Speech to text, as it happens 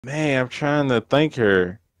Man, I'm trying to thank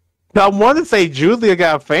her. I want to say Julia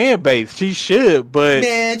got a fan base. She should, but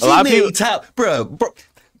man, she made top, bro.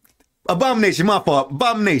 Abomination, my fault.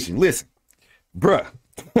 Abomination, listen, bruh,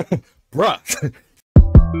 bruh.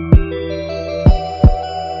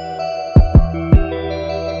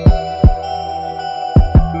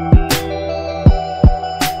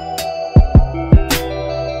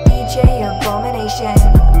 Abomination.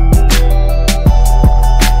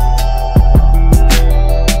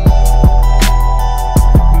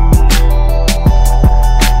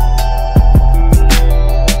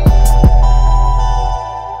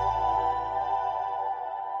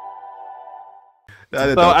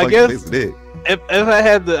 So I guess if I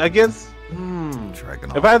had to,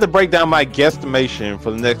 if I had to break down my guesstimation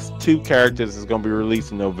for the next 2 characters that's gonna be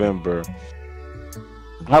released in November,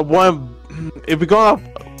 I want, if we're going off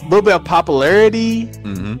a little bit of popularity,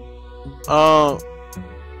 I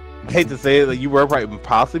hate to say it, like, you were right,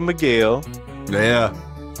 possibly Miguel. Yeah,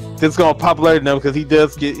 this going popularity number because he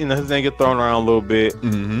does get, you know, his name get thrown around a little bit.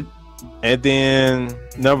 And then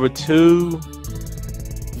number 2,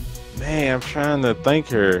 man, I'm trying to thank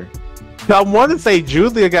her. I want to say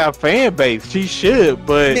Julia got a fan base. She should,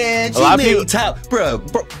 but man, she made top, bro.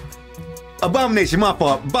 Abomination, my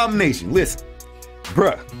fault. Abomination, listen,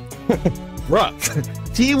 bruh.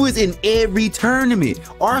 She was in every tournament.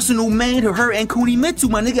 Arsenal made her and Kunimitsu,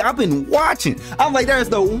 my nigga. I've been watching. I'm like, there's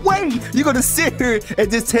no way you're gonna sit here and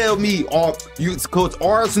just tell me, oh, cause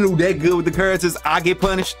Arsenal that good with the characters, I get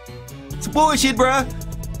punished. It's bullshit, bruh.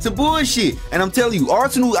 It's a bullshit. And I'm telling you,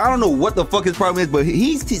 Arsenal, I don't know what the fuck his problem is, but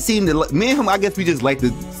he seemed to, me and him, I guess we just like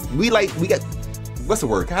the, we got, what's the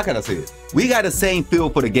word? How can I say it? We got the same feel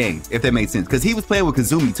for the game, if that makes sense. Because he was playing with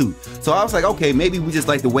Kazumi too. So I was like, okay, maybe we just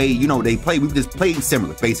like the way, you know, they play. We just play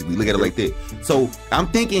similar, basically. Look at it like that. So I'm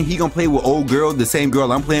thinking he gonna play with old girl, the same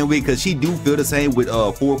girl I'm playing with, because she do feel the same with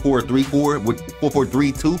 4434, with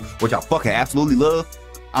 4432, which I fucking absolutely love.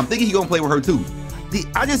 I'm thinking he gonna play with her too.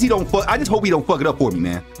 I just hope he don't fuck it up for me,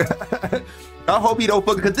 man. I hope he don't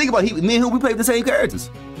fuck it, because think about it, me and him, we play with the same characters.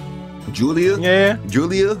 Julia,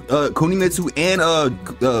 Kunimitsu, and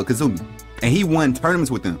Kazumi, and he won tournaments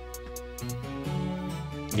with them.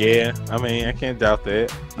 Yeah, I mean, I can't doubt that.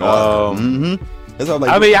 That's all.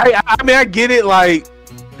 Like, I mean, I get it, like,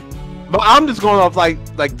 but I'm just going off like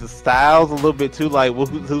the styles a little bit too, like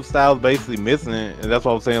whose style's basically missing it, and that's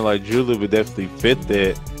what I'm saying. Like Julia would definitely fit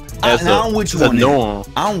that. I'm with you on that.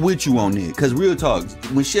 I'm with you on that, because real talk,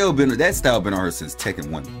 Michelle been that style been on her since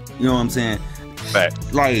Tekken 1. You know what I'm saying?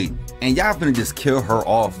 Fact. Like, and y'all finna just kill her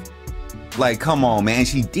off. Like, come on, man.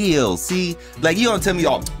 She DLC. Like, you don't tell me,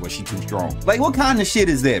 oh, well, she too strong. Like, what kind of shit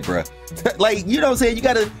is that, bruh? Like, you know what I'm saying? You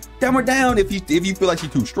gotta dumb her down if you feel like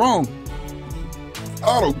she's too strong.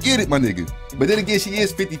 I don't get it, my nigga. But then again, she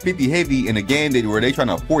is 50-50 heavy in a game where they trying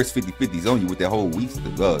to force 50-50s on you with that whole heat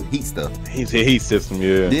stuff. Heat system,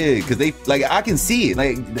 yeah. Yeah, because they, like, I can see it.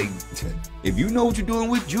 Like, if you know what you're doing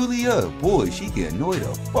with Julia, boy, she can annoy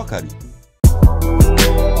the fuck out of you.